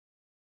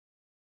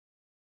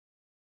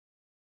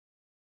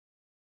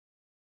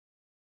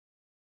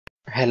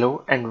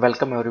Hello and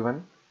welcome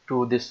everyone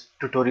to this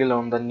tutorial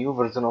on the new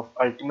version of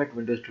Ultimate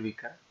Windows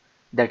Tweaker,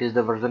 that is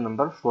the version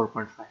number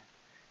 4.5.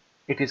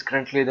 It is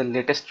currently the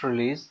latest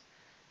release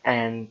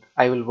and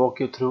I will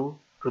walk you through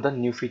to the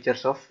new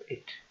features of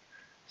it.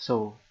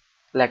 So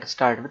let's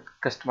start with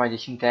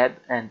customization tab,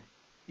 and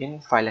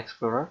in File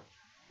Explorer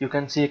you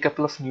can see a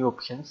couple of new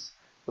options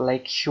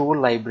like show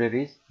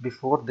libraries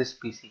before this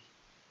PC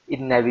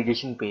in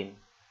navigation pane.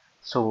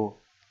 So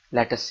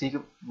let us see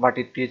what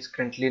it is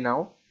currently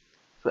now.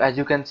 So as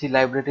you can see,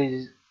 library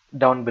is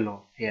down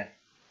below here,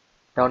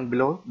 down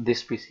below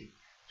this PC.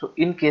 So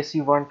in case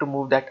you want to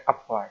move that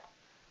upward,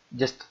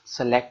 just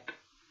select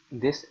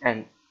this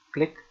and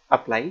click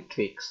apply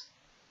tweaks.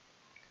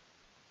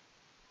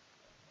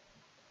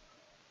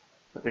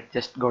 So it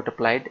just got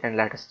applied, and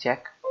let us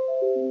check.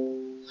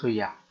 So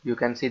yeah, you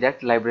can see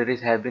that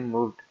libraries have been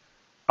moved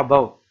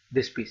above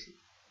this PC.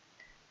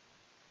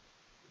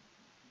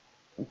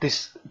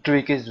 This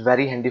tweak is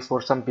very handy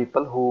for some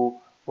people who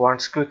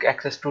wants quick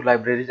access to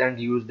libraries and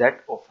use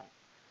that often.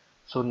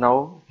 So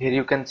now here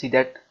you can see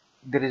that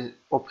there is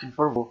option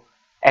for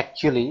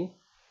actually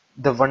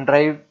the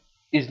OneDrive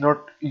is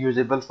not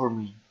usable for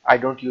me. I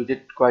don't use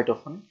it quite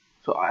often,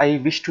 so I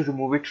wish to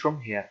remove it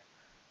from here.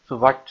 So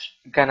what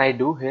can I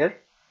do here?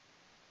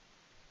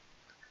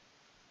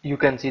 You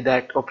can see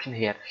that option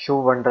here,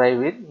 show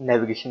OneDrive in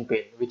navigation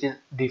pane, which is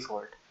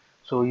default.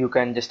 So you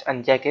can just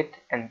uncheck it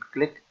and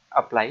click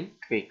apply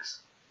tweaks.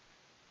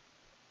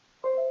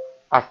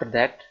 After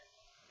that,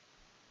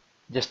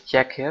 just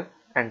check here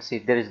and see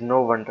there is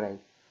no OneDrive,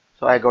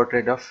 so I got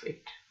rid of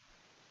it.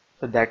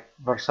 So that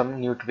were some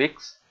new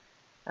tweaks.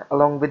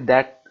 Along with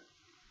that,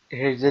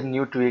 here is a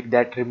new tweak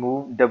that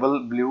remove double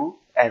blue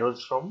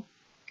arrows from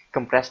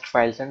compressed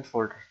files and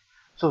folders.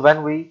 So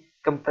when we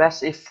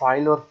compress a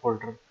file or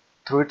folder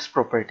through its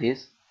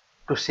properties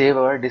to save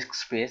our disk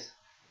space,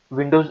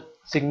 Windows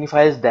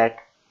signifies that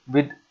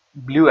with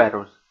blue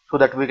arrows so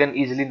that we can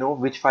easily know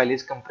which file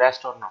is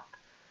compressed or not.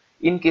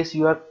 In case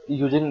you are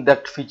using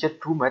that feature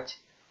too much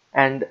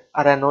and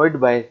are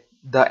annoyed by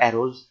the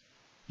arrows,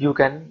 you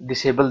can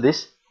disable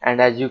this,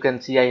 and as you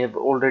can see I have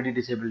already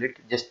disabled it.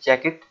 Just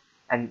check it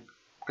and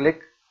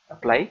click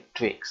apply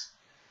tweaks.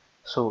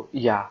 So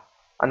yeah,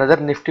 another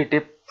nifty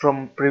tip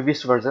from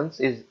previous versions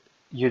is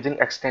using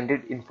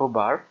extended info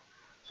bar.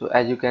 So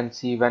as you can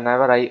see,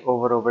 whenever I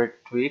over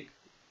tweak,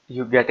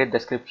 you get a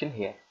description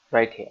here,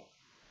 right here.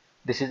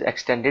 This is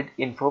extended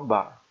info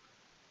bar.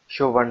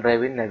 Show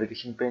OneDrive in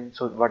navigation pane.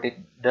 So what it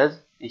does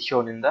is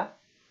shown in the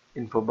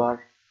info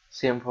bar.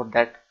 Same for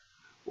that.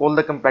 All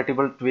the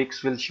compatible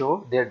tweaks will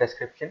show their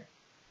description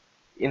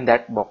in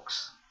that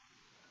box.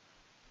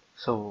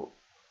 So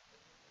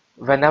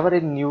whenever a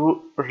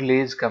new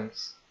release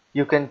comes,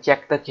 you can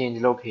check the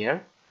changelog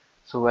here.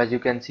 So as you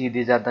can see,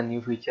 these are the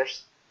new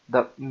features.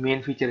 The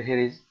main feature here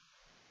is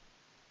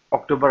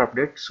October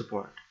update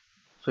support.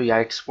 So yeah,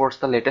 it supports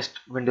the latest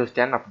Windows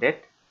 10 update.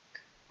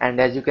 And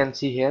as you can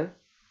see here,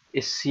 a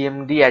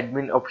CMD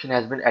admin option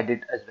has been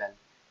added as well.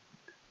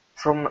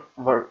 From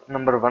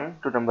number 1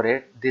 to number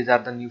 8, these are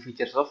the new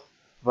features of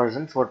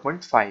version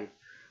 4.5.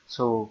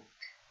 So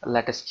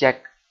let us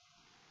check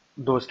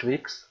those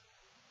tweaks.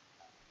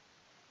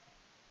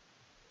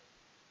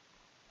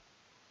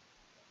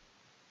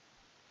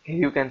 Here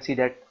you can see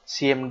that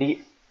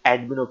CMD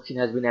admin option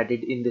has been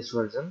added in this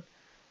version.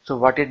 So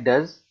what it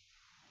does,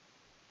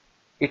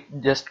 it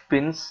just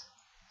pins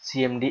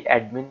CMD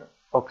admin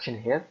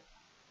option here.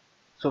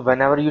 So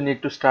whenever you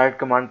need to start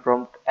command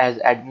prompt as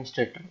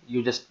administrator,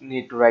 you just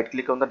need to right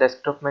click on the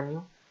desktop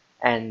menu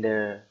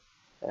and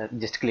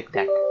just click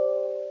that.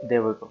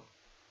 There we go.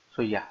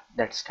 So yeah,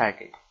 that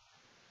started.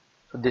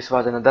 So this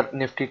was another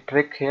nifty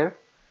trick here.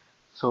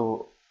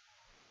 So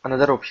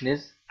another option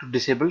is to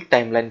disable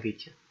timeline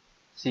feature.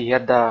 See here,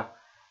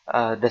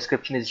 the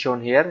description is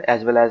shown here,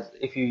 as well as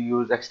if you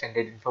use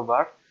extended info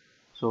bar.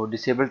 So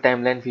disable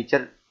timeline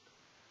feature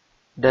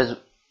does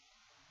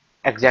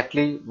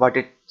exactly what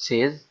it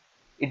says.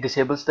 It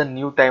disables the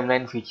new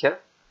timeline feature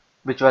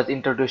which was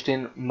introduced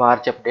in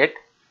March update.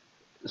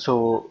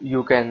 So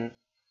you can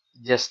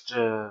just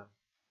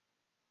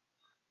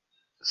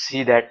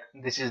see that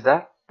this is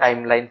the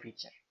timeline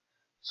feature.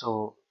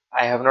 So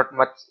I have not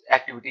much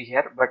activity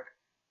here, but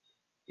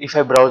if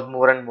I browse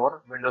more and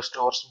more, Windows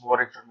stores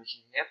more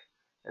information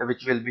here,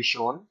 which will be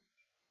shown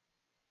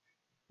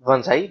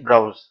once I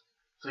browse.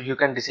 So you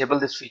can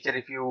disable this feature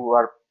if you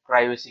are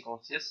privacy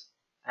conscious,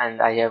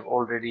 and I have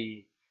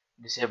already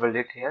disabled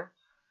it here.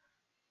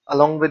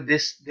 Along with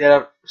this, there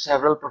are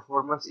several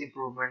performance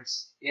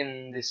improvements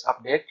in this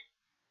update,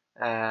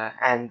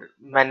 and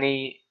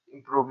many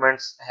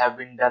improvements have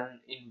been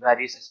done in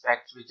various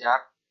aspects which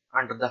are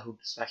under the hood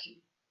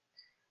especially.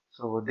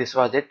 So this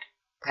was it.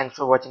 Thanks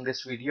for watching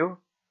this video.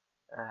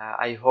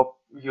 I hope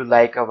you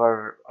like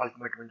our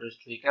Ultimate Windows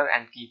Tweaker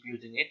and keep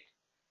using it.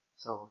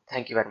 So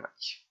thank you very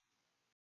much.